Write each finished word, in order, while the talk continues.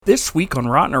This week on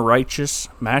Rotten or Righteous,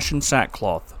 Mashing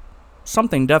Sackcloth.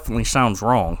 Something definitely sounds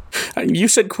wrong. You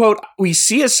said, quote, "We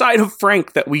see a side of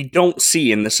Frank that we don't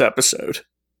see in this episode."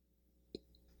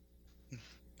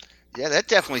 Yeah, that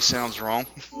definitely sounds wrong.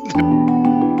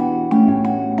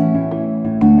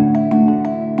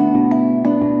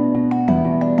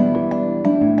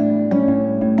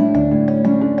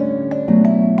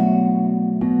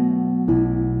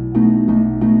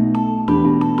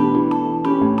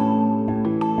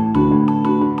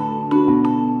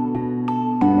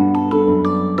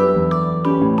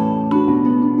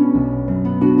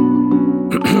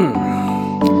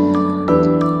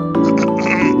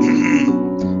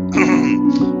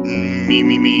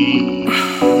 Me. You.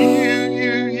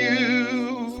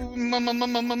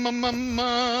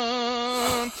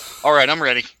 All right, I'm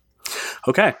ready.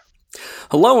 Okay.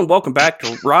 Hello and welcome back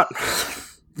to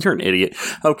You're an idiot.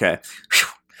 Okay.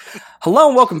 Hello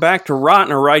and welcome back to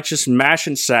Rotten or Righteous,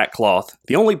 Mashing Sackcloth,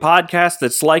 the only podcast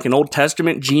that's like an Old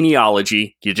Testament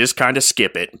genealogy. You just kind of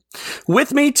skip it.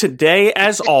 With me today,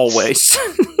 as always...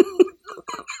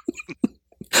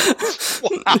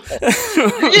 Wow.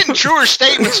 You're getting truer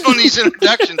statements on these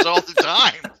introductions all the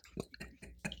time.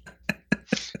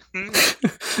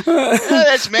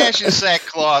 That's Mashing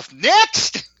Sackcloth.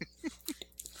 Next!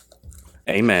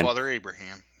 Amen. Father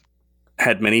Abraham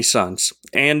had many sons.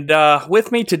 And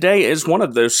with me today is one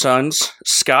of those sons,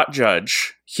 Scott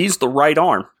Judge. He's the right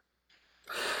arm.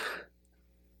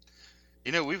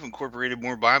 You know, we've incorporated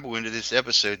more Bible into this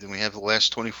episode than we have the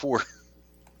last 24.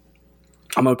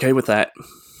 I'm okay with that.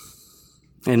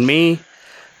 And me,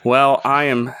 well,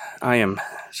 I'm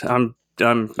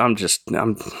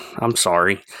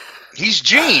sorry. He's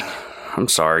Gene. I'm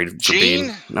sorry for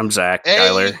Gene. I'm Zach A.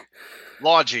 Tyler.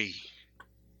 Logie.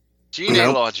 Gene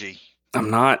Nope. A. Logie.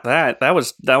 I'm not that. That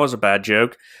was a bad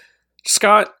joke.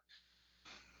 Scott,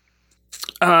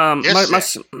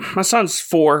 Yes, my son's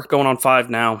 4, going on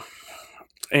 5 now.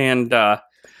 And I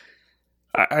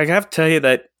have to tell you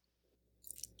that,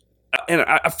 and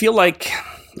I feel like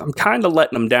I'm kind of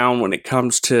letting him down when it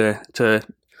comes to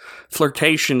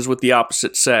flirtations with the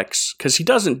opposite sex, because he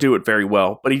doesn't do it very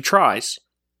well, but he tries.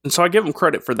 And so I give him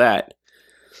credit for that.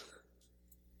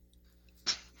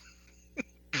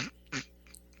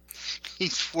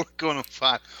 He's 4 going on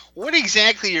 5. What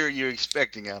exactly are you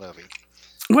expecting out of him?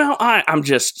 Well, I'm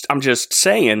just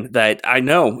saying that I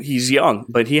know he's young,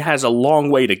 but he has a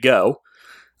long way to go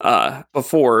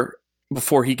before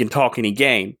he can talk any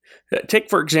game. Take,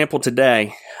 for example,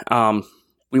 today,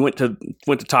 we went to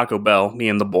Taco Bell, me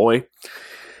and the boy,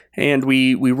 and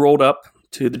we rolled up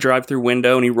to the drive-thru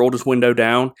window, and he rolled his window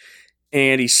down,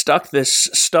 and he stuck this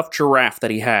stuffed giraffe that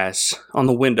he has on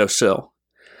the windowsill.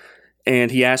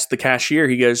 And he asked the cashier,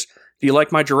 he goes, "Do you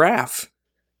like my giraffe?"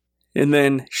 And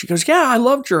then she goes, "Yeah, I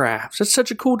love giraffes. That's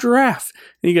such a cool giraffe."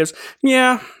 And he goes,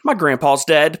 "Yeah, my grandpa's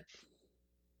dead."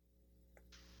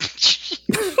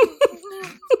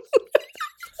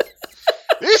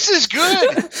 This is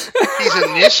good. He's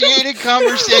initiated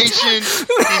conversation.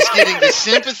 He's getting the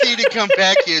sympathy to come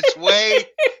back his way.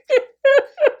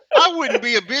 I wouldn't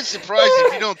be a bit surprised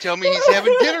if you don't tell me he's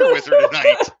having dinner with her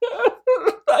tonight.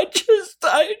 I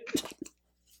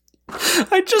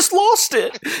just lost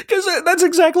it, because that's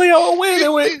exactly how it went. It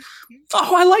went,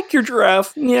 "Oh, I like your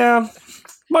giraffe. Yeah,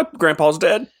 my grandpa's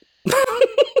dead."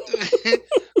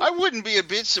 I wouldn't be a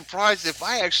bit surprised if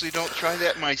I actually don't try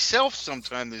that myself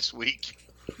sometime this week.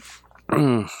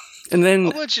 And then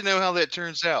I'll let you know how that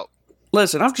turns out.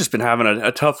 listen, I've just been having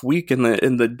a tough week in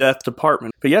the death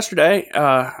department. But yesterday,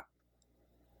 it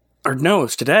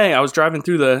was today, I was driving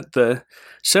through the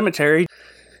cemetery,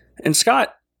 and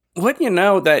Scott, wouldn't you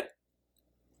know that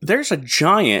there's a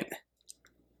giant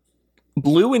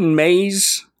blue and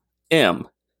maize M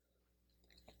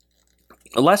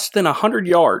less than 100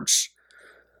 yards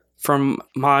from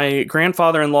my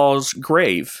grandfather-in-law's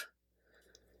grave,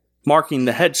 marking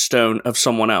the headstone of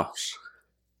someone else.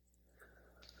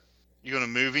 You gonna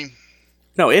move him?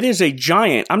 No, it is a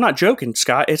giant. I'm not joking,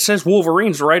 Scott. It says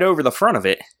Wolverines right over the front of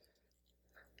it.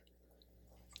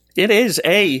 It is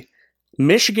a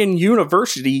Michigan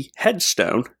University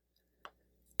headstone.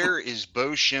 Where is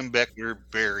Bo Schembechler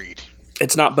buried?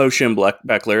 It's not Bo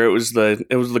Schembechler.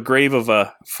 It was the grave of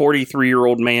a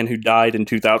 43-year-old man who died in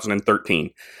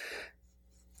 2013.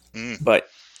 But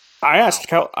I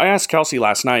asked Kelsey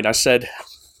last night. I said,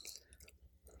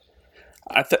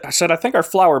 I think our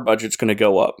flower budget's going to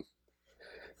go up.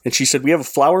 And she said, "We have a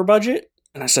flower budget?"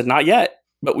 And I said, "Not yet,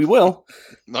 but we will."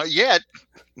 Not yet.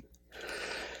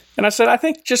 And I said, "I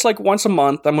think just like once a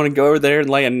month, I'm going to go over there and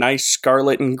lay a nice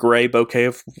scarlet and gray bouquet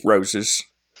of roses."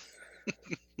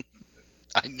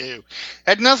 I knew.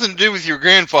 Had nothing to do with your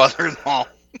grandfather-in-law.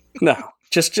 No,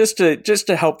 just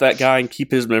to help that guy and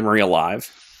keep his memory alive.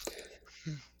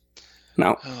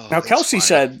 Now Kelsey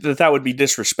said that would be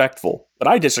disrespectful, but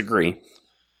I disagree.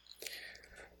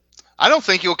 I don't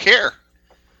think he'll care.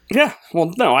 Yeah,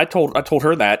 well, no, I told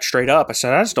her that straight up. I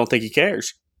said, I just don't think he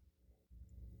cares.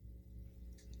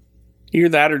 Either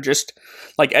that or just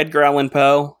like Edgar Allan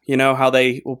Poe, you know, how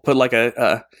they will put like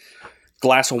a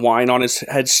glass of wine on his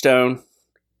headstone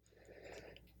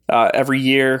every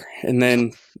year, and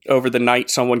then over the night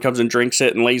someone comes and drinks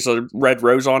it and lays a red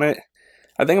rose on it.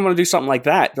 I think I'm going to do something like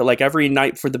that, but like every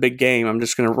night for the big game, I'm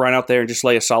just going to run out there and just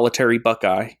lay a solitary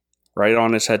Buckeye right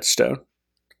on his headstone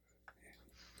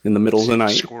in the middle of the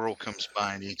night. A squirrel comes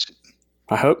by and eats it.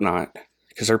 I hope not,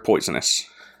 because they're poisonous.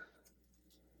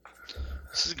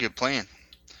 This is a good plan.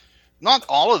 Not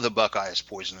all of the Buckeye is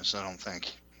poisonous, I don't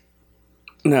think.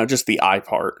 No, just the eye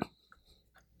part.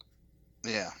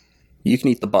 Yeah. You can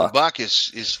eat the buck. The buck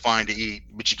is fine to eat,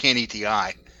 but you can't eat the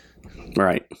eye.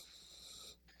 Right.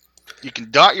 You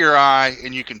can dot your eye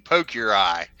and you can poke your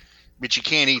eye, but you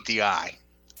can't eat the eye.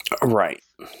 Right.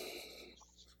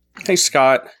 Hey,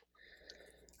 Scott.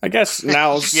 I guess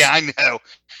now's... Yeah, I know.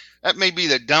 That may be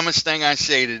the dumbest thing I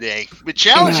say today, but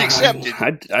challenge accepted.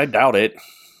 I doubt it.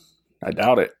 I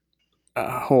doubt it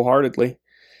wholeheartedly.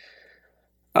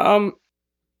 I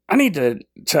need to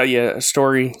tell you a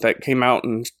story that came out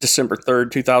on December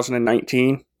 3rd,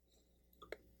 2019.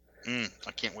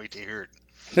 I can't wait to hear it.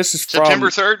 This is September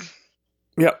 3rd?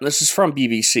 Yep, this is from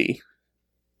BBC.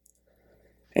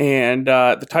 And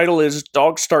the title is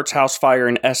Dog Starts House Fire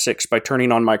in Essex by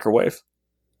Turning on Microwave.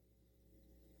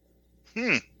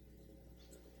 You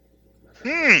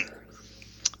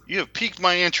have piqued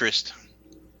my interest.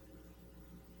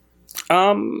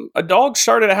 A dog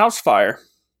started a house fire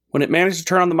when it managed to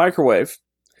turn on the microwave,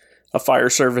 a fire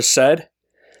service said.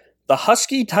 The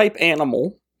husky type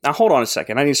animal... Now, hold on a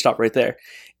second. I need to stop right there.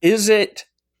 Is it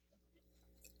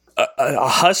a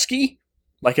husky?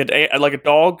 Like a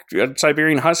dog, a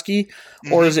Siberian husky?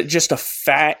 Mm-hmm. Or is it just a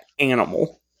fat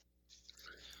animal?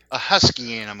 A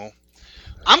husky animal.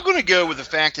 I'm going to go with the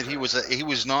fact that he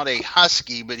was not a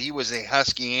husky, but he was a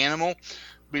husky animal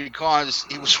because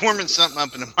he was warming something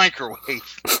up in the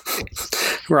microwave.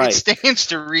 Right. It stands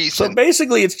to reason. So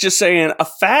basically it's just saying a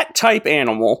fat type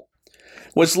animal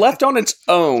was left on its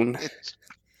own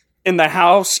in the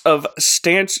house of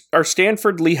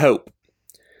Stanford Lee Hope.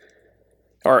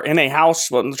 Or in a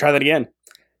house, well, let's try that again.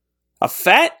 A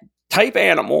fat type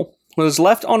animal was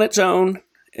left on its own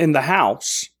in the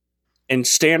house in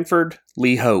Stanford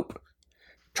Lee Hope.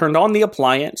 Turned on the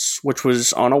appliance, which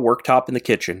was on a worktop in the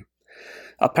kitchen.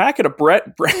 A packet of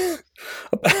bread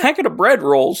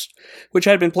rolls, which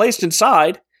had been placed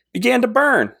inside, began to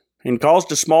burn and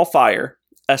caused a small fire,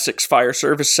 Essex Fire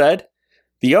Service said.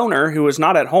 The owner, who was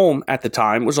not at home at the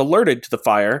time, was alerted to the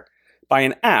fire by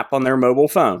an app on their mobile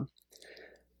phone.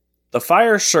 The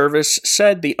fire service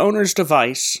said the owner's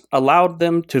device allowed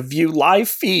them to view live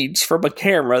feeds from a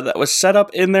camera that was set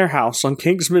up in their house on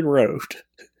Kingsman Road.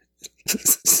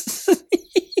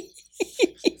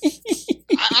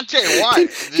 I'll tell you what,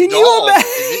 the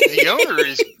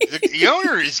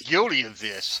owner is guilty of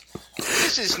this.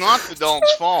 This is not the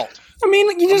dog's fault. I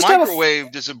mean, you just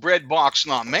microwave does a bread box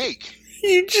not make.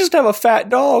 You just have a fat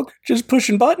dog just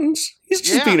pushing buttons. He's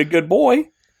just being a good boy.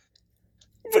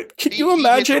 But can you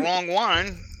imagine? He hit the wrong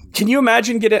one. Can you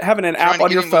imagine having an app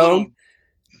on your phone?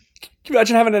 Can you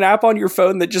imagine having an app on your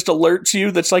phone that just alerts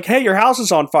you that's like, hey, your house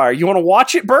is on fire. You want to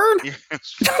watch it burn? Yes.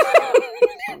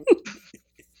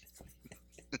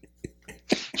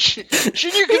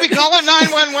 Should you be calling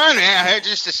 911? Yeah,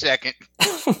 just a second.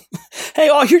 Hey,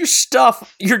 all your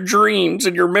stuff, your dreams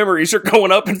and your memories are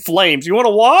going up in flames. You want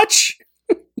to watch?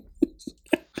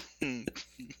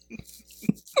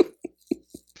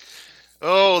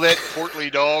 Oh, that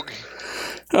portly dog.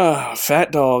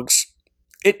 Fat dogs.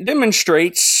 It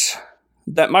demonstrates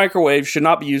that microwaves should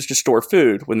not be used to store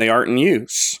food when they aren't in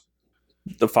use,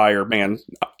 the fireman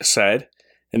said.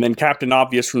 And then Captain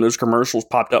Obvious from those commercials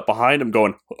popped up behind him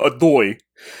going, adoy.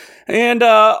 And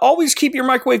always keep your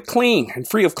microwave clean and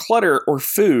free of clutter or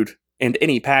food and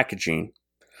any packaging.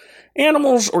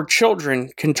 Animals or children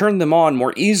can turn them on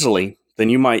more easily than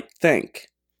you might think.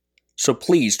 So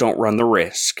please don't run the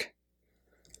risk.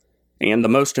 And the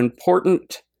most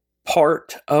important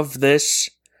part of this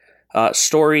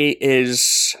story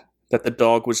is that the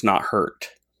dog was not hurt.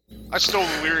 I stole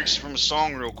the lyrics from a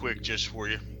song real quick just for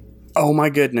you. Oh my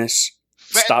goodness.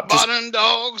 Fat bottom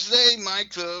dogs, they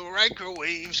make the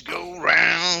microwaves go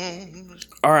round.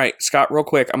 All right, Scott, real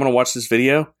quick. I'm going to watch this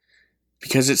video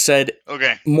because it said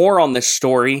okay. more on this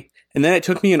story And then it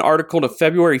took me an article to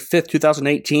February 5th,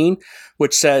 2018,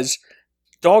 which says,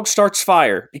 dog starts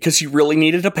fire because he really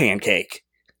needed a pancake.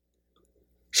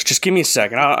 So just give me a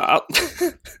second.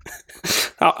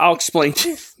 I'll explain to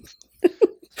you.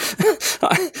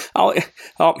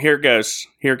 Here it goes.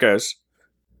 Here it goes.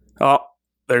 Oh,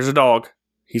 there's a dog.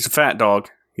 He's a fat dog.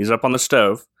 He's up on the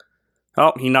stove.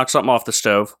 Oh, he knocked something off the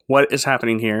stove. What is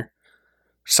happening here?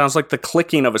 Sounds like the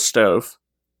clicking of a stove.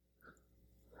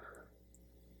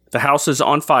 The house is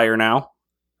on fire now.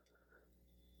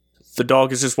 The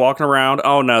dog is just walking around.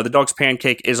 Oh no, the dog's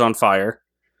pancake is on fire.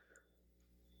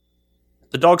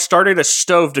 The dog started a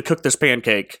stove to cook this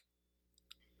pancake.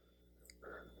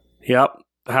 Yep,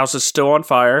 the house is still on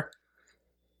fire.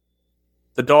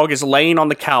 The dog is laying on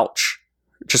the couch,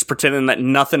 just pretending that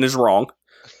nothing is wrong.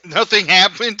 Nothing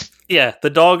happened? Yeah, the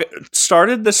dog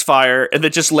started this fire and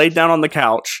then just laid down on the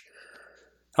couch.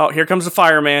 Oh, here comes the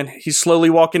fireman. He's slowly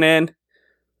walking in.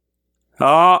 He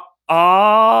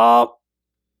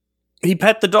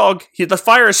pet the dog. The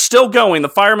fire is still going. The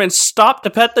fireman stopped to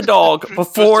pet the dog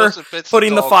before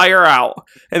putting the fire out.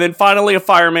 And then finally a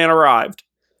fireman arrived.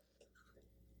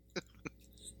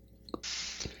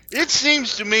 It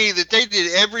seems to me that they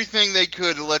did everything they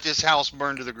could to let this house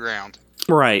burn to the ground.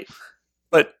 Right.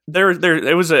 But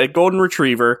it was a golden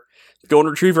retriever. The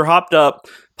golden retriever hopped up,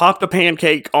 popped a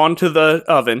pancake onto the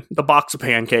oven, the box of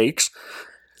pancakes,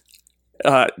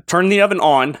 turned the oven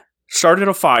on, started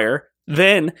a fire,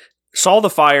 then saw the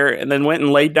fire, and then went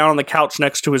and laid down on the couch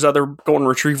next to his other golden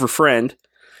retriever friend.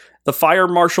 The fire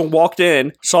marshal walked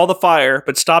in, saw the fire,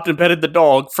 but stopped and petted the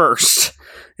dog first.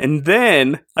 And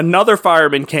then another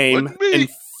fireman came in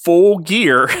full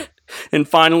gear and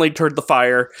finally turned the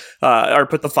fire, or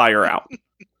put the fire out.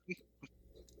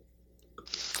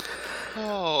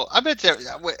 Oh, I bet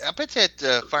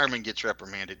that fireman gets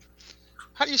reprimanded.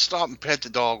 How do you stop and pet the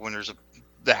dog when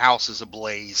the house is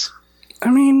ablaze? I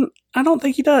mean, I don't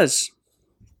think he does.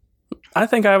 I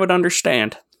think I would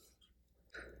understand.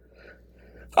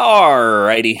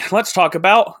 Alrighty, let's talk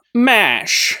about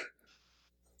MASH.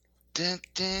 This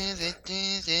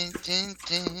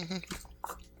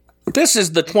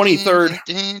is the 23rd.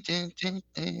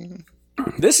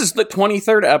 This is the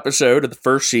 23rd episode of the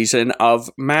first season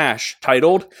of MASH,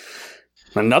 titled,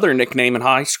 another nickname in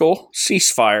high school,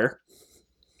 Ceasefire.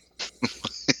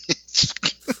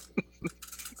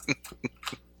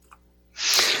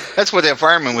 That's what that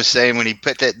fireman was saying when he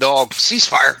pet that dog.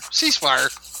 Ceasefire, ceasefire.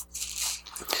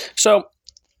 So,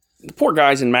 the poor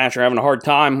guys in MASH are having a hard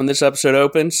time when this episode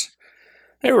opens.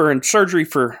 They were in surgery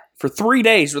for 3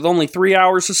 days with only 3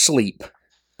 hours of sleep.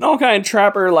 And all kind of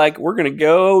trapper like, we're going to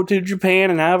go to Japan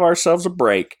and have ourselves a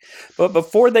break. But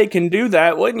before they can do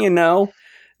that, wouldn't you know,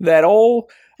 that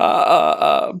old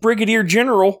Brigadier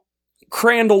General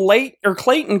Crandall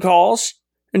Clayton calls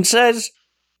and says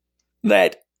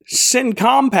that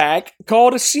Sincompac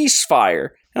called a ceasefire.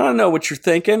 I don't know what you're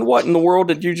thinking. What in the world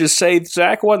did you just say,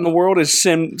 Zach? What in the world is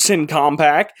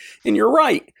Sincompac? And you're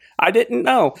right. I didn't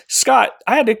know. Scott,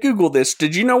 I had to Google this.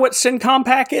 Did you know what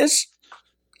Sincompac is?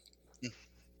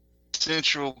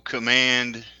 Central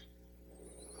Command.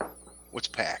 What's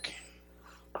PAC?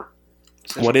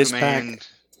 What is PAC?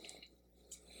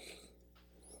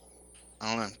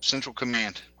 I don't know. Central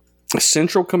Command.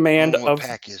 Central Command of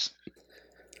PAC is.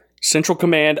 Central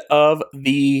Command of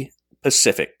the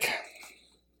Pacific.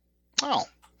 Oh,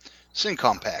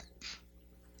 Sincompac.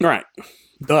 Right.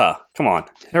 Duh. Come on.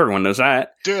 Everyone knows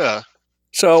that. Duh.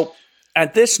 So,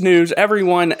 at this news,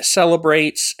 everyone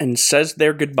celebrates and says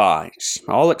their goodbyes.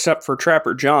 All except for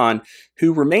Trapper John,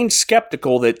 who remains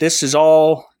skeptical that this is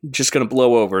all just going to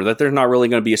blow over, that there's not really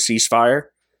going to be a ceasefire.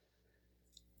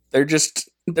 They're just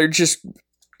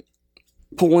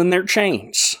pulling their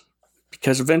chains.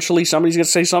 Because eventually somebody's going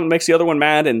to say something that makes the other one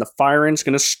mad, and the firing's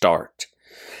going to start.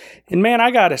 And man,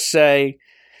 I gotta say,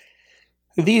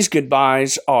 these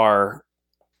goodbyes are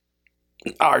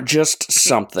just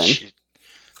something.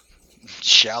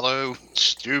 Shallow,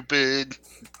 stupid.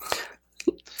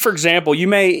 For example, you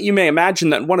may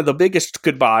imagine that one of the biggest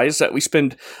goodbyes that we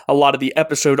spend a lot of the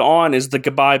episode on is the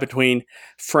goodbye between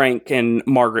Frank and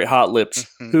Margaret Hot Lips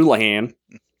Houlihan,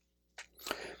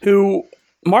 who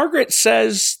Margaret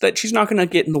says that she's not going to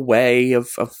get in the way of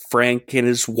Frank and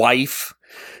his wife,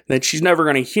 that she's never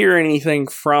going to hear anything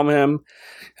from him,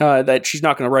 that she's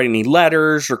not going to write any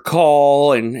letters or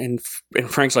call, and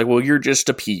Frank's like, well, you're just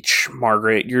a peach,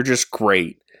 Margaret, you're just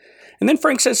great. And then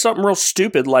Frank says something real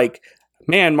stupid like,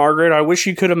 man, Margaret, I wish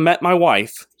you could have met my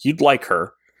wife. You'd like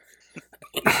her.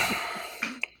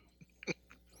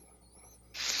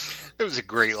 It was a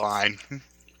great line.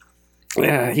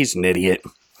 Yeah, he's an idiot.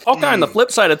 Hawkeye, on the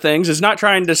flip side of things, is not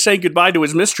trying to say goodbye to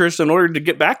his mistress in order to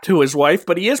get back to his wife,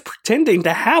 but he is pretending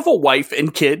to have a wife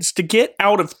and kids to get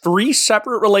out of 3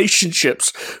 separate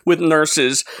relationships with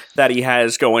nurses that he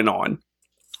has going on.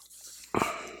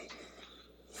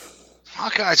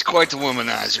 Hawkeye's quite the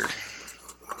womanizer.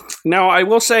 Now, I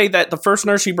will say that the first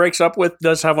nurse he breaks up with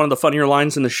does have one of the funnier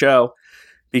lines in the show,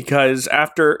 because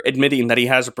after admitting that he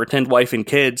has a pretend wife and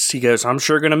kids, he goes, "I'm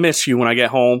sure going to miss you when I get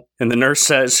home." And the nurse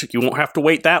says, "You won't have to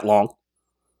wait that long."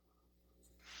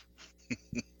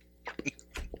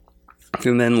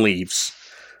 And then leaves.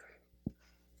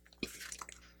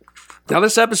 Now,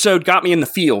 this episode got me in the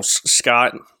feels,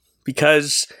 Scott,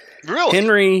 because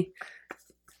Really?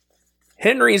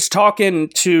 Henry's talking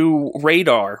to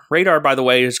Radar. Radar, by the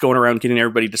way, is going around getting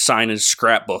everybody to sign his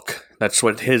scrapbook. That's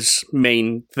what his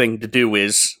main thing to do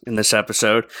is in this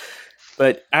episode.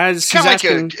 But as he's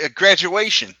asking, like a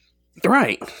graduation.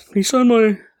 Right. You signed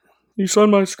my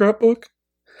scrapbook?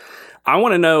 I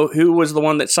want to know who was the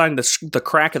one that signed the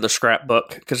crack of the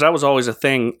scrapbook, because that was always a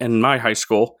thing in my high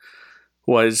school,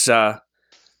 was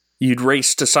you'd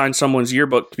race to sign someone's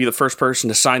yearbook to be the first person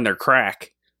to sign their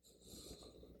crack.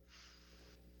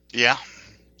 Yeah.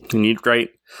 And you'd write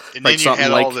And then you had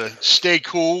like, all the stay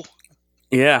cool.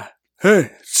 Yeah.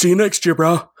 Hey, see you next year,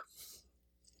 bro.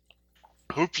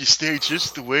 Hope you stay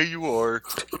just the way you are.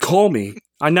 Call me.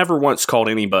 I never once called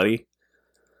anybody.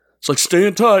 It's like, stay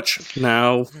in touch.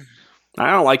 No.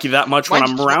 I don't like you that much when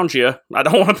I'm around you. I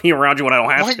don't want to be around you when I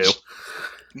don't have to.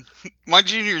 My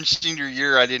junior and senior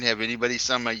year, I didn't have anybody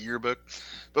sign my yearbook.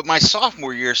 But my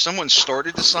sophomore year, someone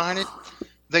started to sign it.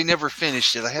 They never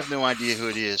finished it. I have no idea who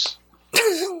it is.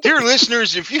 Dear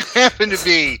listeners, if you happen to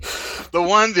be the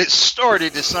one that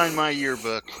started to sign my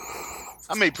yearbook,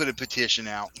 I may put a petition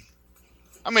out.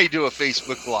 I may do a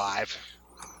Facebook Live.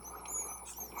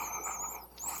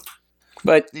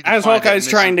 But as Hawkeye is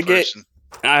trying to get...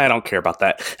 I don't care about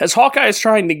that. As Hawkeye is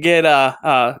trying to get...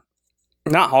 not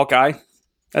Hawkeye.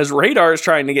 As Radar is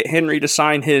trying to get Henry to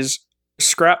sign his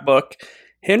scrapbook,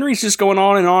 Henry's just going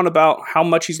on and on about how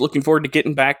much he's looking forward to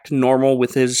getting back to normal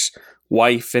with his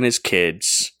wife and his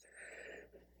kids.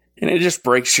 And it just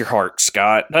breaks your heart,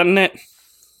 Scott, doesn't it?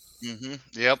 Mm-hmm.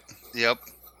 Yep.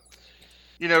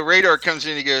 You know, Radar comes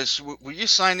in and he goes, "Will you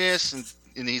sign this?"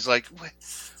 And he's like,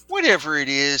 "Whatever it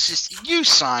is, just you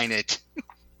sign it."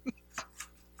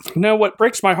 You know, what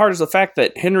breaks my heart is the fact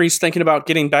that Henry's thinking about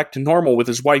getting back to normal with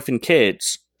his wife and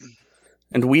kids.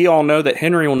 And we all know that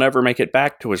Henry will never make it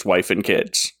back to his wife and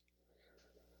kids.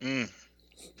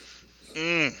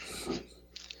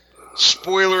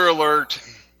 Spoiler alert.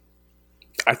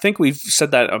 I think we've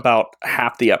said that about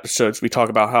half the episodes. We talk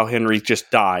about how Henry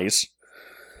just dies.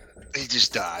 He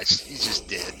just dies. He's just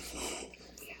dead.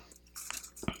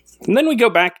 And then we go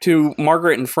back to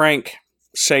Margaret and Frank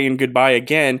saying goodbye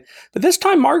again. But this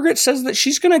time Margaret says that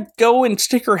she's going to go and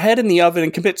stick her head in the oven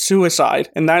and commit suicide.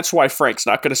 And that's why Frank's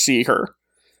not going to see her.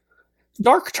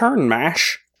 Dark turn,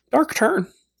 MASH. Dark turn.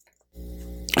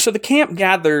 So the camp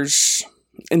gathers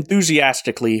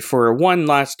enthusiastically for one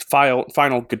last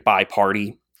final goodbye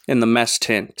party in the mess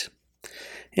tent.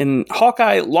 And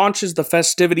Hawkeye launches the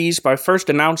festivities by first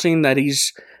announcing that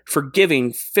he's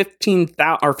forgiving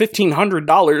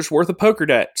 $1,500 worth of poker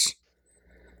debts.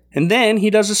 And then he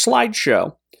does a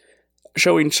slideshow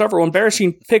showing several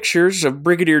embarrassing pictures of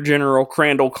Brigadier General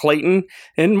Crandall Clayton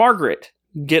and Margaret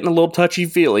getting a little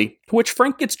touchy-feely, which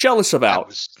Frank gets jealous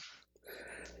about.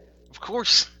 Of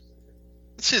course.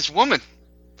 It's his woman.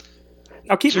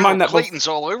 Now keep in mind that Clayton's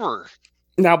all over her.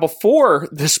 Now before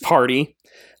this party,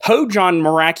 Ho-John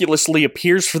miraculously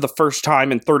appears for the first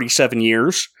time in 37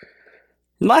 years.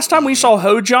 Last time we saw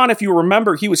Ho-John, if you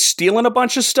remember, he was stealing a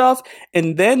bunch of stuff,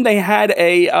 and then they had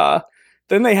a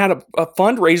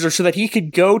fundraiser so that he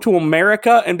could go to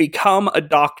America and become a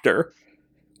doctor.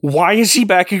 Why is he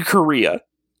back in Korea?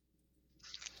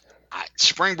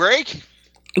 Spring break?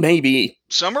 Maybe.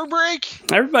 Summer break?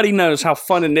 Everybody knows how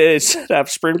fun it is to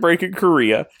have spring break in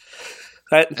Korea.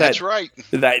 That's right.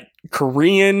 That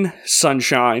Korean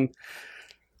sunshine.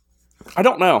 I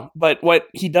don't know, but what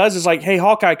he does is like, "Hey,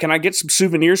 Hawkeye, can I get some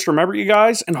souvenirs to remember you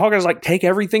guys?" And Hawkeye's like, "Take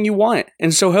everything you want."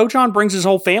 And so Ho-John brings his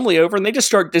whole family over, and they just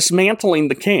start dismantling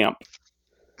the camp.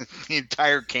 The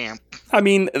entire camp. I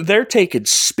mean, they're taking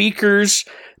speakers,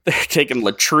 they're taking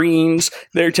latrines,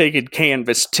 they're taking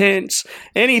canvas tents,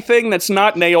 anything that's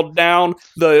not nailed down,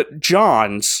 the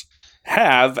Johns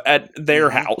have at their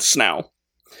house now.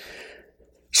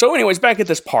 So anyways, back at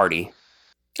this party,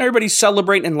 everybody's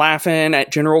celebrating and laughing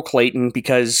at General Clayton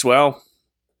because, well,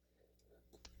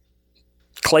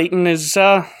 Clayton is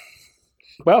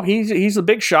well, he's a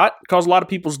big shot, caused a lot of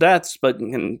people's deaths, but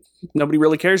nobody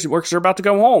really cares. He works. They're about to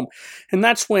go home, and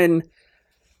that's when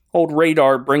old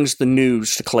Radar brings the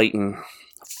news to Clayton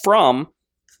from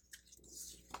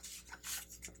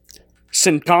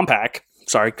Sincompac.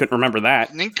 Sorry, couldn't remember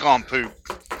that. Nincompoop.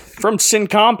 From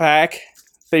Sincompac,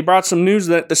 they brought some news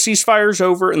that the ceasefire's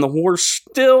over and the war's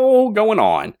still going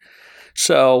on.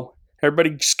 So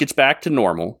everybody just gets back to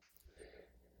normal.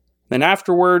 Then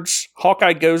afterwards,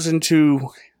 Hawkeye goes into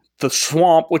the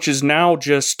swamp, which is now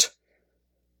just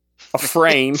a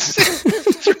frame.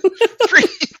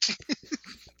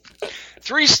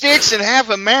 Three sticks and half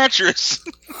a mattress.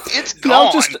 It's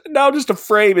gone. Now just a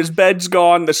frame. His bed's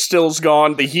gone, the still's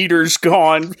gone, the heater's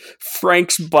gone,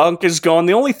 Frank's bunk is gone.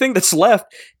 The only thing that's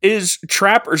left is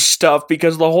Trapper's stuff,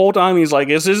 because the whole time he's like,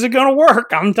 this isn't going to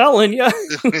work. I'm telling you.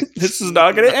 This is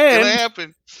not going to end. It's going to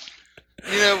happen.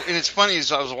 You know, and it's funny,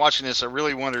 as I was watching this, I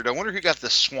really wondered, I wonder who got the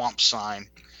swamp sign.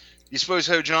 You suppose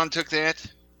Ho John took that?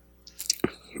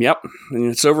 Yep.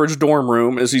 And it's over his dorm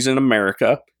room as he's in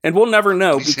America. And we'll never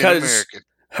know because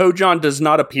Ho John does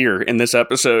not appear in this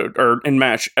episode or in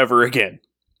MASH ever again.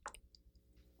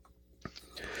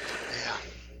 Yeah.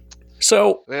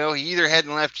 So, well, he either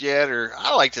hadn't left yet, or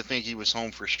I like to think he was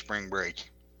home for spring break.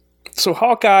 So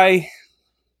Hawkeye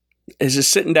is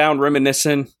just sitting down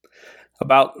reminiscing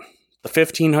about the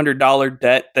 $1,500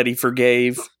 debt that he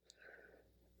forgave,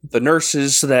 the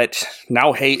nurses that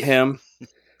now hate him,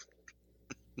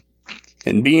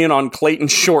 and being on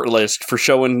Clayton's short list for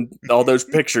showing all those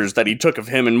pictures that he took of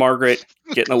him and Margaret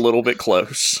getting a little bit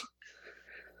close.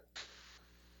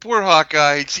 Poor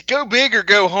Hawkeye. It's go big or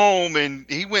go home, and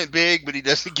he went big, but he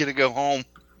doesn't get to go home.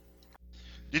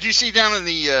 Did you see down in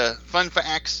the fun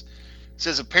facts? It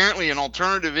says apparently an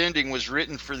alternative ending was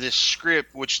written for this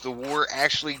script, which the war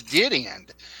actually did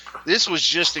end. This was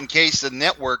just in case the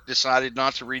network decided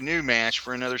not to renew MASH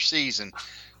for another season,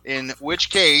 in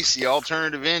which case the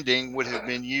alternative ending would have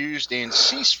been used and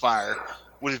Ceasefire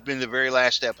would have been the very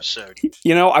last episode.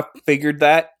 You know, I figured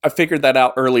that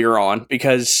out earlier on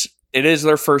because it is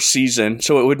their first season,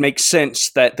 so it would make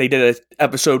sense that they did an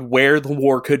episode where the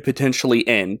war could potentially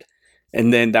end,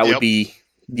 and then that would be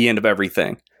the end of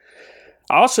everything.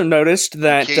 I also noticed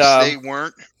that in case they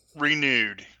weren't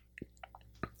renewed.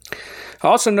 I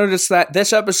also noticed that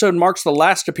this episode marks the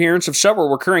last appearance of several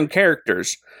recurring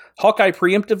characters. Hawkeye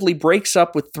preemptively breaks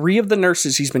up with 3 of the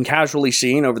nurses he's been casually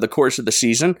seeing over the course of the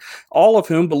season, all of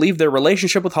whom believe their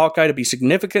relationship with Hawkeye to be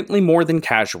significantly more than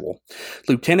casual.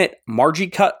 Lieutenant Margie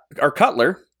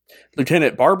Cutler,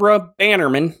 Lieutenant Barbara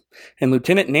Bannerman, and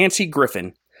Lieutenant Nancy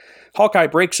Griffin. Hawkeye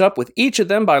breaks up with each of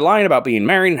them by lying about being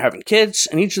married and having kids,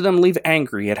 and each of them leave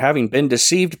angry at having been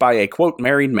deceived by a, quote,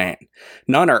 married man.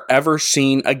 None are ever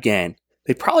seen again.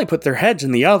 They probably put their heads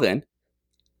in the oven.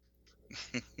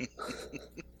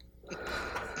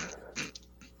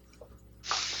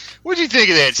 What'd you think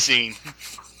of that scene?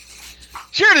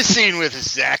 Share the scene with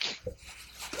us, Zach.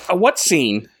 What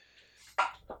scene?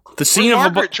 The scene where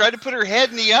of Margaret tried to put her head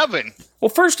in the oven. Well,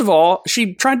 first of all,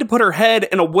 she tried to put her head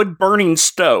in a wood-burning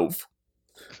stove.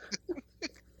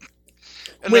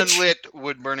 An unlit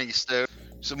wood-burning stove.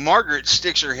 So Margaret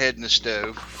sticks her head in the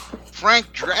stove.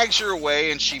 Frank drags her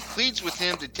away, and she pleads with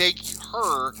him to take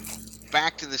her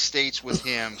back to the States with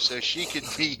him so she could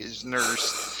be his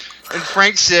nurse. And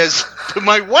Frank says, "But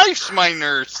my wife's my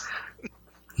nurse."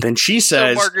 Then she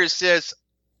says... So Margaret says,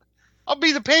 "I'll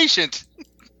be the patient."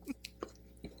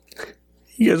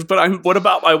 He goes, "But what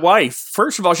about my wife?"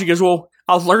 First of all, she goes, "Well,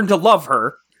 I'll learn to love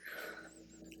her."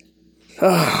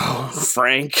 Oh,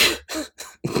 Frank.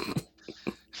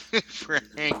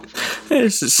 Frank.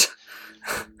 This is...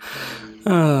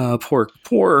 poor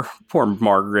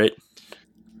Margaret.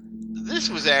 This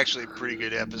was actually a pretty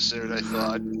good episode, I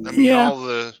thought. I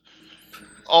mean,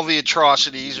 all the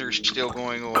atrocities are still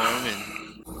going on,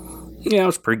 and yeah, it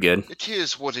was pretty good. It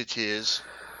is what it is.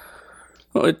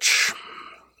 Which...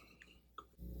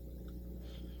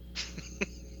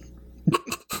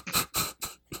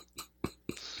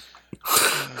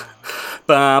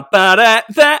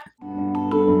 That.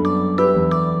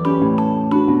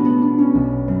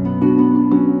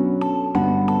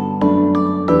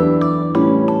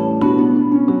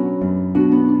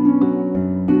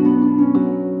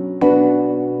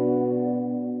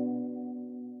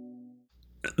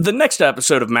 The next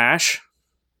episode of MASH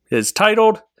is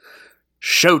titled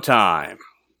Showtime,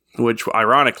 which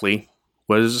ironically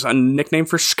was a nickname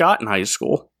for Scott in high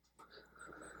school.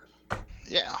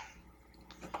 Yeah.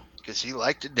 Because he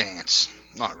liked to dance.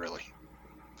 Not really.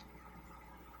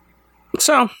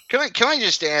 So, can I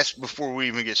just ask before we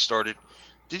even get started,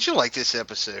 did you like this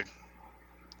episode?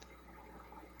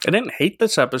 I didn't hate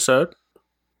this episode.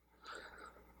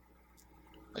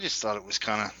 I just thought it was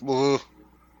kind of,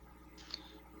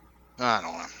 I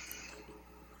don't know.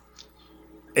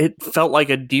 It felt like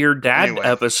a Dear Dad Anyway.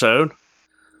 episode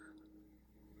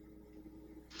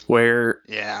where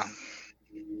Yeah.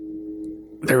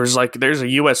 there's a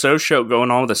USO show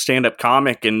going on with a stand-up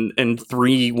comic and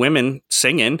 3 women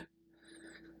singing.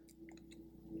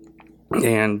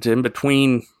 And in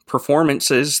between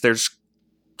performances, there's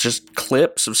just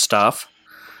clips of stuff.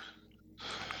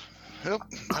 Yep,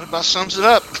 that about sums it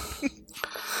up.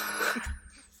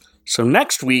 So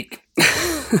next week,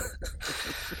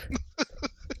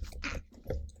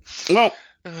 well,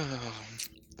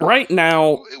 right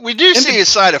now, we do see a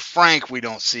side of Frank we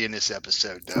don't see in this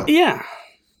episode, though. Yeah.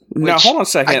 Now, hold on a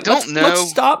second. I don't know. Let's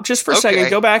stop just for a second.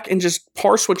 Go back and just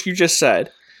parse what you just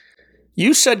said.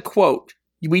 You said, quote,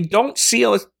 we don't see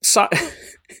a side...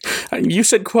 You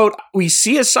said, quote, we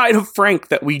see a side of Frank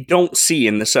that we don't see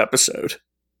in this episode.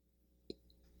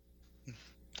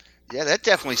 Yeah, that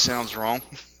definitely sounds wrong.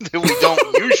 That we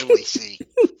don't usually see.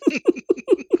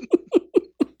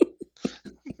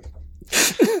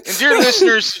 And dear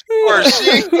listeners who are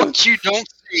seeing what you don't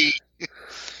see,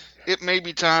 it may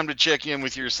be time to check in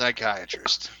with your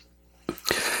psychiatrist.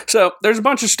 So, there's a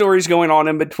bunch of stories going on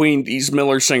in between these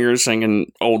Miller singers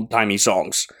singing old-timey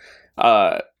songs.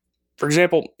 For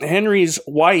example, Henry's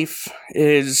wife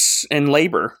is in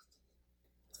labor.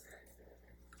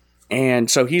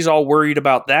 And so he's all worried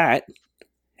about that.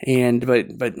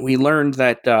 But we learned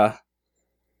that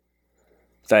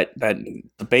that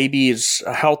the baby is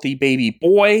a healthy baby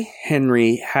boy.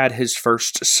 Henry had his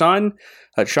first son,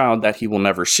 a child that he will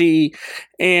never see.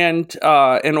 And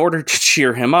in order to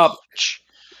cheer him up,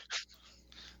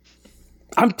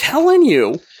 I'm telling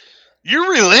you.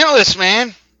 You're relentless,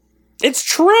 man. It's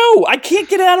true. I can't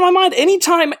get it out of my mind.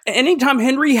 Anytime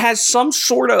Henry has some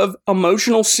sort of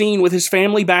emotional scene with his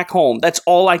family back home, that's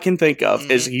all I can think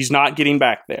of is he's not getting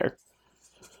back there.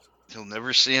 He'll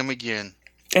never see him again.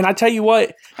 And I tell you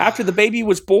what, after the baby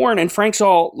was born and Frank's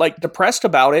all like depressed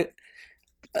about it,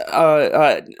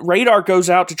 Radar goes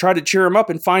out to try to cheer him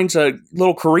up and finds a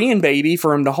little Korean baby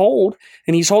for him to hold.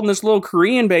 And he's holding this little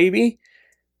Korean baby.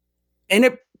 And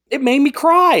it made me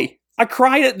cry. I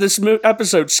cried at this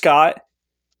episode, Scott.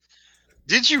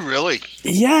 Did you really?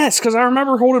 Yes, because I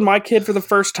remember holding my kid for the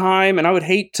first time, and I would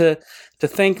hate to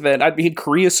think that I'd be in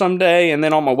Korea someday, and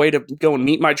then on my way to go and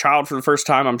meet my child for the first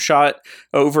time, I'm shot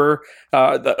over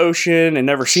the ocean and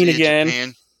never seen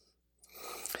again.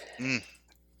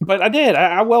 But I did.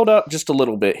 I welled up just a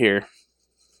little bit here.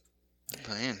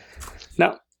 Man.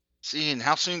 Now, see, and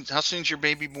how soon's your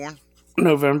baby born?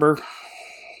 November.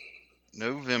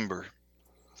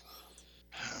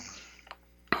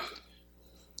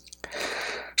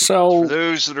 So, for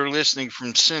those that are listening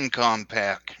from CinCom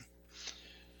Pack,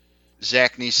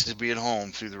 Zach needs to be at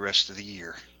home through the rest of the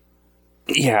year.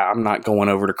 Yeah, I'm not going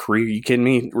over to Korea. Are you kidding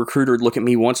me? Recruiter looked at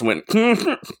me once and went,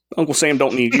 Uncle Sam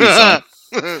don't need you, son.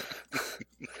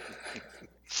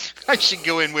 I should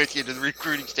go in with you to the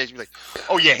recruiting station and be like,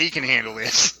 oh yeah, he can handle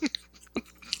this.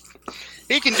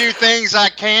 He can do things I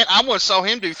can't. I once saw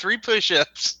him do 3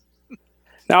 push-ups.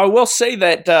 Now, I will say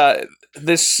that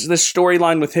this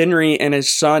storyline with Henry and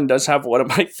his son does have one of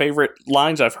my favorite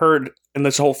lines I've heard in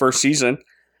this whole first season.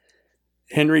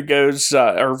 Henry goes,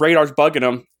 or Radar's bugging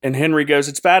him, and Henry goes,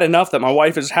 it's bad enough that my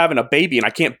wife is having a baby and I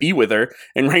can't be with her.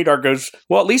 And Radar goes,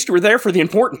 well, at least you were there for the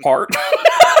important part.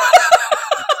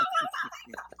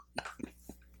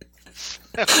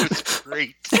 That was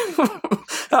great.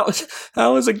 that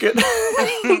was a good,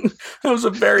 that was a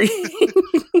very...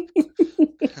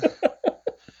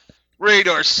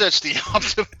 Radar's such the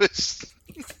optimist.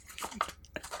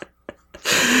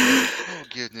 Oh,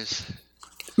 goodness.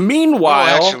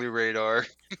 Meanwhile... actually, Radar.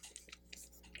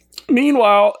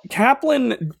 Meanwhile,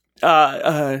 Kaplan,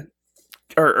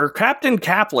 or Captain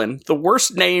Kaplan, the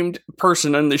worst named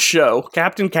person in the show,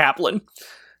 Captain Kaplan,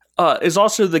 is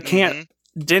also the camp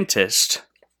dentist,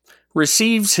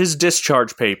 receives his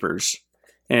discharge papers.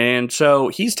 And so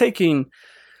he's taking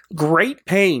great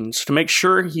pains to make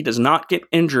sure he does not get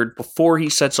injured before he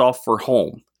sets off for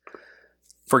home.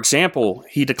 For example,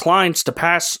 he declines to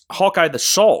pass Hawkeye the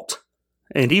salt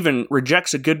and even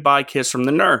rejects a goodbye kiss from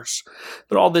the nurse.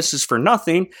 But all this is for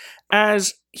nothing,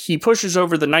 as he pushes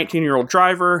over the 19-year-old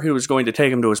driver who is going to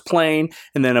take him to his plane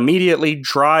and then immediately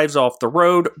drives off the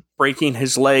road, breaking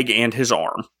his leg and his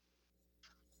arm.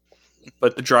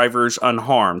 But the driver's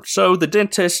unharmed. So the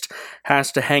dentist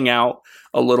has to hang out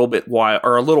a little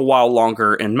while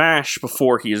longer in MASH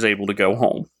before he is able to go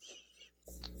home.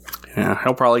 Yeah,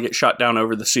 he'll probably get shot down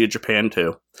over the Sea of Japan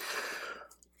too.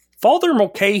 Father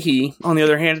Mulcahy, on the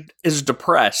other hand, is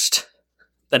depressed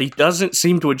that he doesn't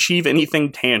seem to achieve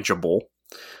anything tangible.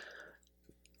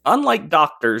 Unlike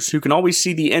doctors who can always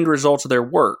see the end results of their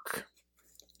work,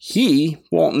 he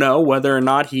won't know whether or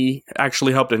not he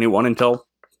actually helped anyone until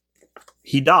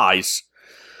he dies.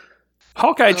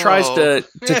 Hawkeye tries to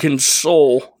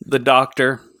console the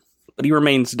doctor, but he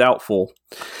remains doubtful.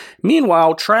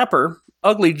 Meanwhile, Trapper,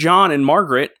 Ugly John, and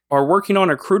Margaret are working on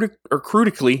a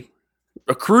critically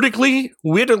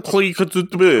wounded soldier.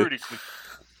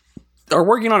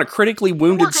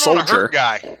 On a hurt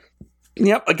guy.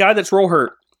 Yep, a guy that's real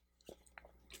hurt.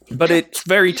 But it's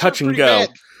very touch and go. Bad.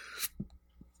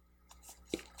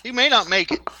 He may not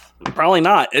make it. Probably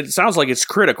not. It sounds like it's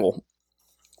critical.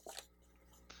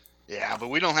 Yeah, but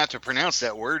we don't have to pronounce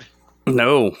that word.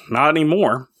 No, not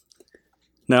anymore.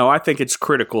 No, I think it's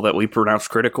critical that we pronounce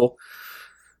critical.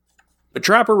 But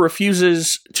Trapper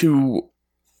refuses to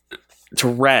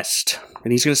rest,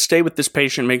 and he's going to stay with this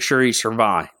patient, make sure he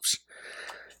survives.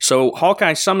 So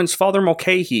Hawkeye summons Father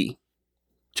Mulcahy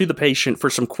to the patient for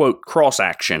some, quote, cross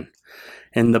action.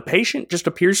 And the patient just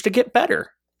appears to get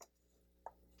better.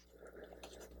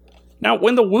 Now,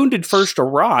 when the wounded first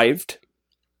arrived,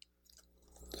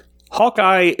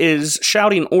 Hawkeye is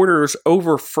shouting orders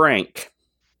over Frank.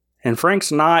 And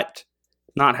Frank's not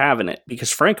having it,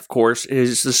 because Frank, of course,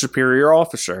 is the superior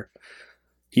officer.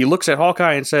 He looks at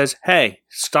Hawkeye and says, "Hey,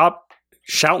 stop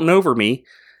shouting over me.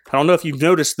 I don't know if you've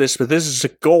noticed this, but this is a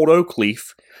gold oak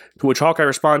leaf." To which Hawkeye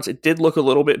responds, "It did look a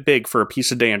little bit big for a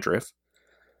piece of dandruff."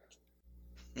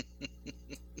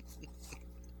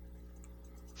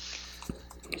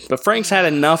 But Frank's had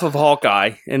enough of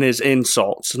Hawkeye and his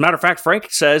insults. As a matter of fact,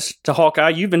 Frank says to Hawkeye,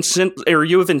 you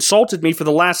have insulted me for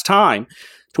the last time."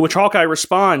 To which Hawkeye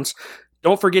responds,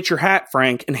 "Don't forget your hat,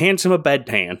 Frank," and hands him a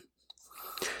bedpan.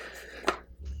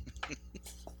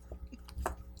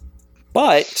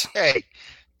 But hey,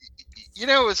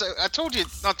 as I told you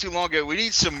not too long ago, we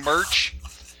need some merch.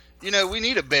 We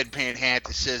need a bedpan hat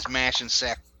that says "mash and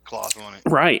sackcloth" on it.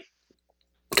 Right.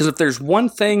 Because if there's one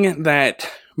thing that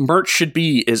merch should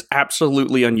be, is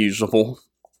absolutely unusable.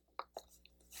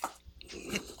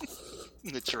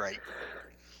 That's right.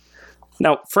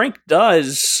 Now, Frank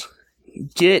does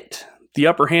get the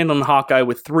upper hand on Hawkeye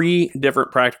with 3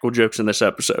 different practical jokes in this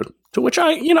episode. To which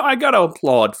I gotta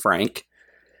applaud Frank.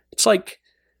 It's like,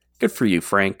 good for you,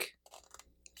 Frank.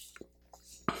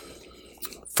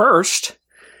 First,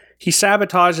 he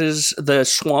sabotages the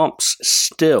swamp's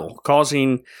still,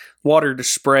 causing water to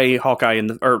spray Hawkeye in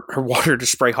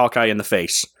the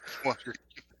face. Water.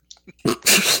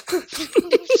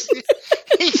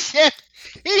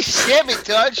 he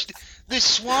sabotaged the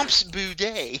swamp's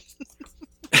boudet.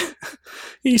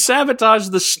 He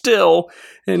sabotaged the still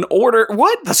in order.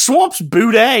 What? The swamp's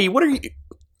boudet? What are you?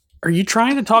 Are you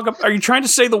trying to talk? Are you trying to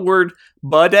say the word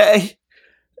bidet?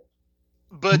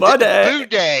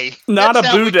 Bidet. Not That's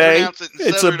a bidet.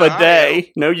 It's a bidet. Ohio.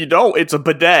 No, you don't. It's a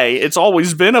bidet. It's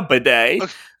always been a bidet.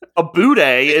 A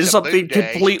boudet is something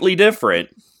completely different.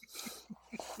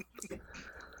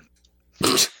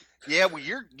 Yeah, well,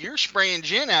 you're spraying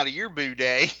gin out of your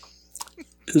bidet.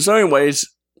 So, anyways,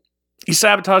 he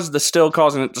sabotages the still,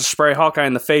 causing it to spray Hawkeye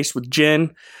in the face with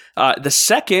gin. The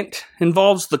second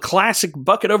involves the classic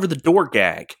bucket over the door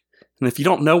gag. And if you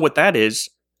don't know what that is,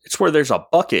 it's where there's a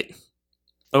bucket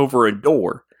over a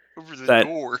door. Over the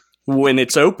door. When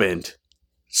it's opened,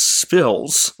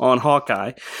 spills on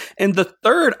Hawkeye. And the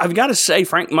third, I've got to say,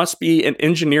 Frank must be an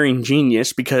engineering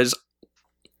genius, because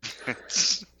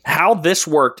how this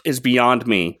worked is beyond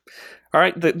me. All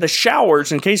right, the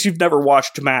showers, in case you've never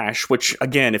watched MASH, which,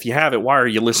 again, if you haven't, why are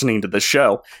you listening to this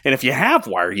show? And if you have,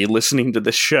 why are you listening to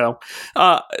this show?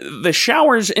 The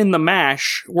showers in the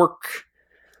MASH work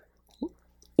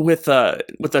with a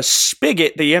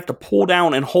spigot that you have to pull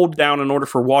down and hold down in order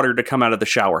for water to come out of the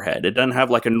shower head. It doesn't have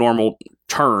like a normal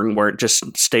turn where it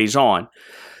just stays on.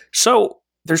 So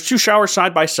there's 2 showers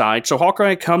side by side. So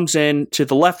Hawkeye comes in to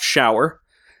the left shower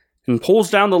and pulls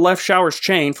down the left shower's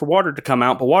chain for water to come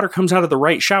out, but water comes out of the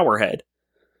right shower head.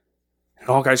 And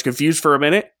Hawkeye's confused for a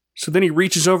minute, so then he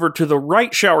reaches over to the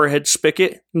right shower head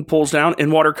spigot and pulls down,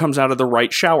 and water comes out of the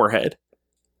right shower head.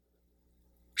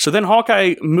 So then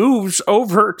Hawkeye moves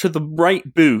over to the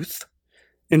right booth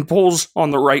and pulls on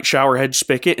the right shower head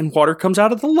spigot, and water comes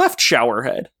out of the left shower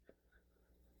head.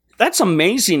 That's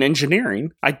amazing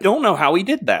engineering. I don't know how he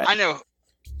did that. I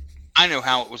know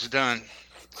how it was done.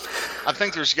 I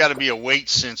think there's got to be a weight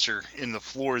sensor in the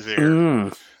floor there.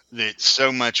 That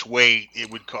so much weight it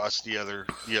would cause the other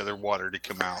water to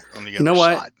come out on the other side. You know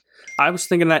what? I was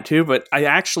thinking that too, but I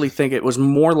actually think it was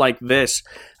more like this.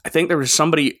 I think there was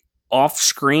somebody off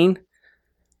screen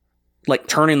like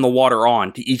turning the water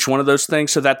on to each one of those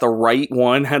things so that the right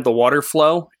one had the water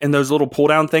flow, and those little pull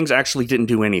down things actually didn't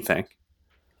do anything.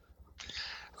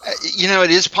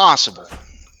 It is possible,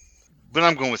 but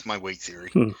I'm going with my weight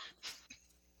theory.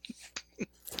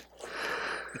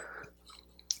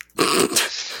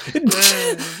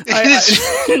 It's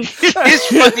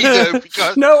funny though,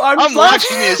 because I'm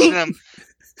watching this and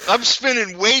I'm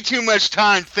spending way too much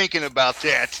time thinking about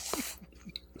that.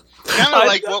 Kind of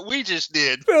like what we just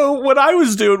did. What I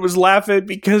was doing was laughing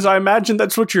because I imagine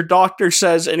that's what your doctor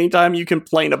says anytime you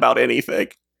complain about anything.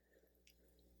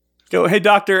 Go, hey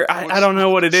doctor, I don't know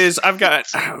what it is. I've got,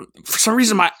 for some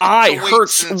reason my eye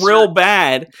hurts real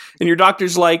bad. And your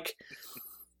doctor's like,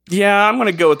 yeah, I'm going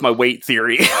to go with my weight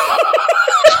theory.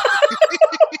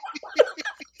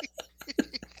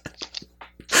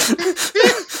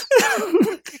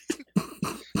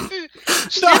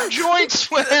 Some joints,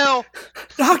 well.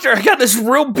 Doctor, I got this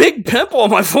real big pimple on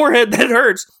my forehead that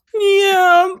hurts.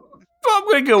 Yeah, I'm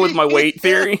going to go with my weight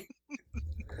theory.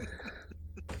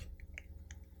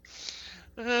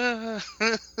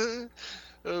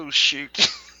 Oh, shoot.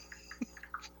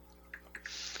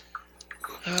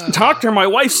 Doctor, my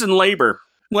wife's in labor.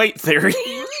 Weight theory.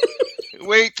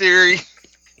 Weight theory.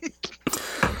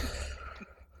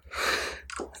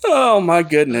 Oh, my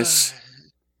goodness.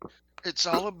 It's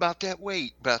all about that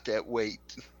weight.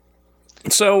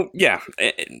 So, yeah,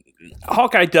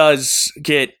 Hawkeye does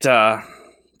get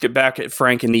back at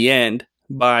Frank in the end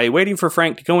by waiting for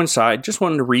Frank to go inside, just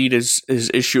wanting to read his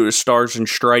issue of Stars and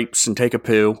Stripes and take a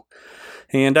poo.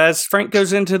 And as Frank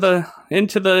goes into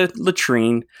the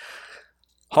latrine,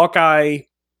 Hawkeye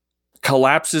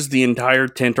collapses the entire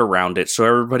tent around it, so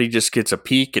everybody just gets a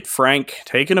peek at Frank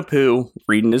taking a poo,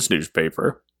 reading his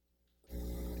newspaper.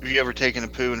 Have you ever taken a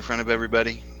poo in front of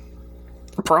everybody?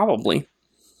 Probably.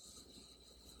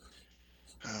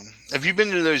 Have you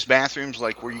been to those bathrooms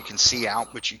like where you can see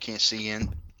out but you can't see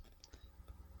in?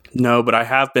 No, but I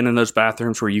have been in those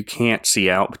bathrooms where you can't see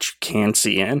out but you can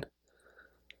see in.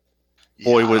 Yeah,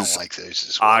 Boy, was I don't like those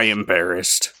as well. I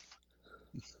embarrassed.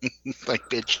 I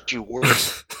bet you were.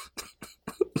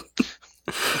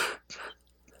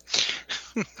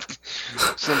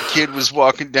 Some kid was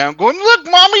walking down going, "Look,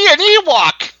 Mommy, an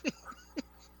Ewok!"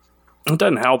 It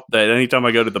doesn't help that anytime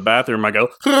I go to the bathroom, I go...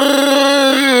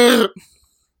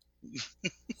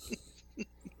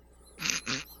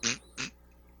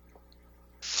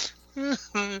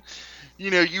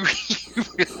 You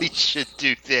really should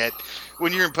do that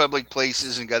when you're in public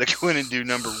places and got to go in and do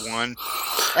number one.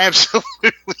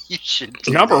 Absolutely, you should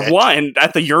do number that. one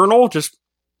at the urinal. Just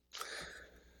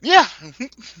yeah.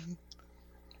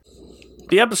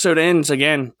 The episode ends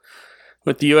again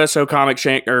with the USO Comic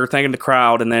Shanker thanking the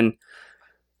crowd, and then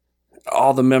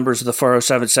all the members of the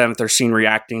 407th are seen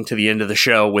reacting to the end of the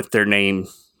show with their name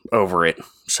over it.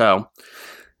 So,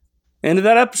 end of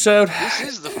that episode. This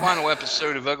is the final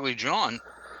episode of Ugly John.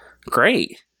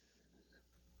 Great.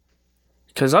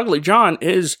 Because Ugly John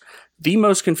is the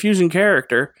most confusing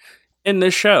character in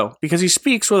this show, because he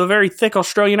speaks with a very thick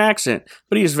Australian accent,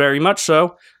 but he is very much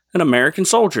so an American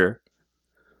soldier.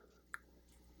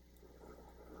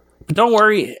 But don't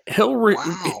worry,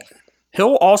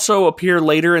 he'll also appear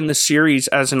later in the series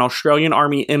as an Australian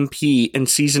Army MP in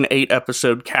Season 8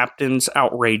 episode Captain's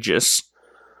Outrageous.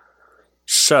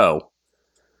 So,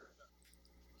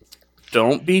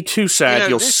 don't be too sad.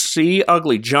 You'll see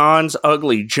Ugly John's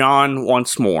Ugly John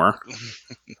once more.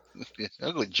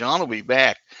 Ugly John will be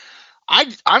back. I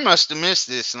must have missed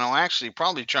this, and I'll actually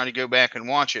probably try to go back and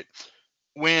watch it.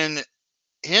 When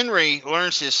Henry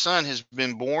learns his son has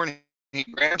been born, he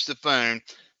grabs the phone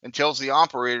and tells the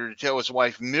operator to tell his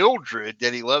wife Mildred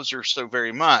that he loves her so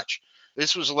very much.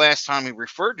 This was the last time he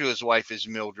referred to his wife as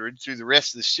Mildred. Through the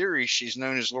rest of the series, she's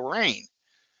known as Lorraine.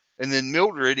 And then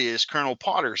Mildred is Colonel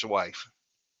Potter's wife.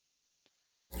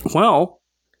 Well,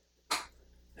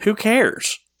 who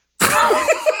cares? Apparently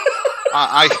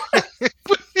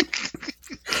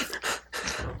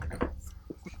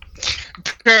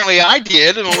I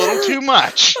did, and a little too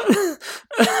much.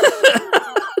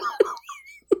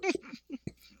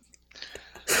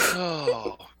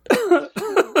 Oh.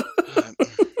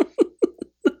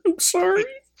 I'm sorry.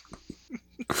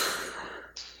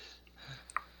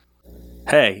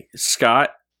 Hey,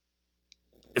 Scott,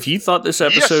 if you thought this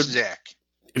episode, yes, Zach.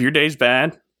 If your day's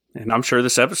bad, and I'm sure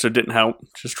this episode didn't help,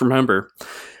 just remember,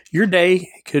 your day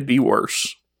could be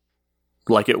worse.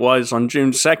 Like it was on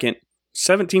June 2nd,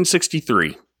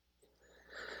 1763.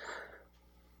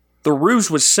 The ruse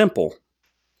was simple,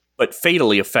 but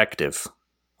fatally effective.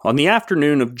 On the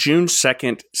afternoon of June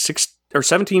 2nd,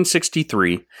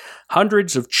 1763,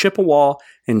 hundreds of Chippewa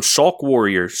and Sauk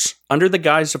warriors, under the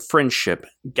guise of friendship,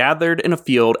 gathered in a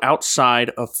field outside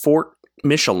of Fort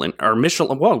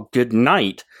good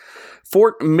night.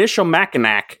 Fort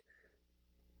Michilimackinac.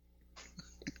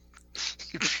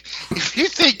 If you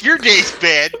think your day's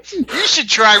bad, you should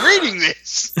try reading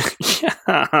this.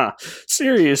 Yeah,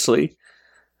 seriously.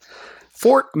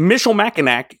 Fort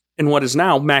Michilimackinac in what is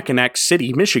now Mackinac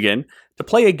City, Michigan, to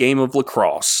play a game of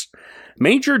lacrosse.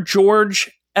 Major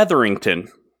George Etherington,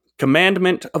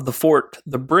 commandant of the fort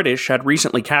the British had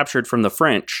recently captured from the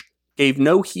French, gave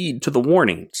no heed to the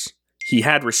warnings he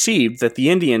had received that the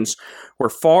Indians were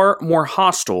far more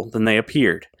hostile than they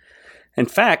appeared. In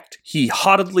fact, he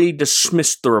haughtily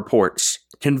dismissed the reports,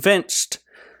 convinced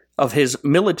of his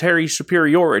military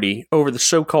superiority over the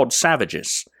so-called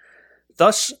savages.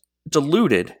 Thus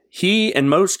deluded, he and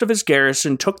most of his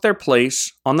garrison took their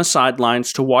place on the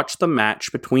sidelines to watch the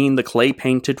match between the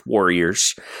clay-painted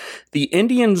warriors. The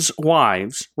Indians'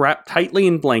 wives, wrapped tightly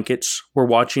in blankets, were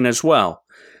watching as well.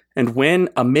 And when,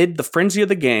 amid the frenzy of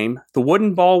the game, the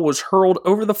wooden ball was hurled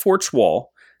over the fort's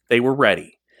wall, they were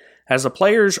ready. As the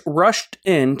players rushed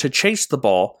in to chase the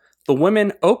ball, the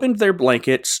women opened their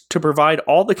blankets to provide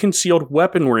all the concealed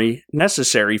weaponry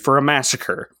necessary for a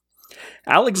massacre.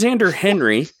 Alexander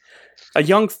Henry, a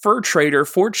young fur trader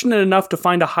fortunate enough to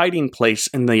find a hiding place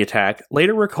in the attack,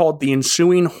 later recalled the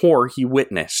ensuing horror he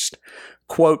witnessed.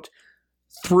 Quote,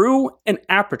 "Through an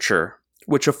aperture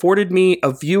which afforded me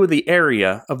a view of the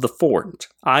area of the fort,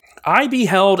 I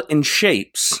beheld in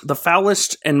shapes the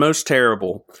foulest and most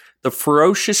terrible, the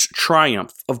ferocious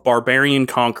triumph of barbarian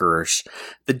conquerors.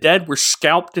 The dead were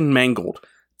scalped and mangled.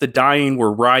 The dying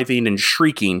were writhing and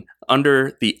shrieking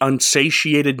under the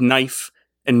unsatiated knife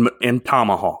and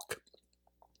tomahawk.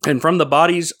 And from the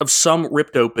bodies of some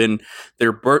ripped open,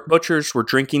 their butchers were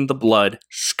drinking the blood,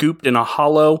 scooped in a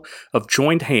hollow of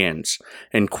joined hands,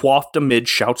 and quaffed amid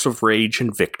shouts of rage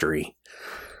and victory."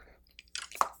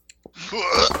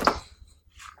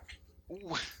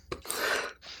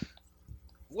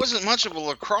 Wasn't much of a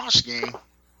lacrosse game.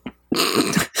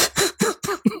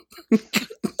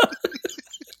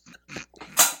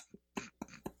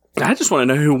 I just want to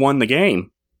know who won the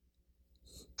game.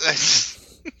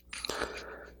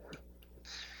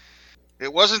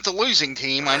 It wasn't the losing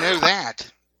team, I know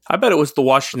that. I bet it was the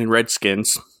Washington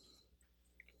Redskins.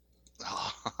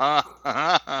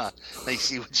 They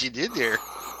see what you did there.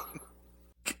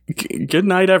 Good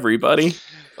night, everybody.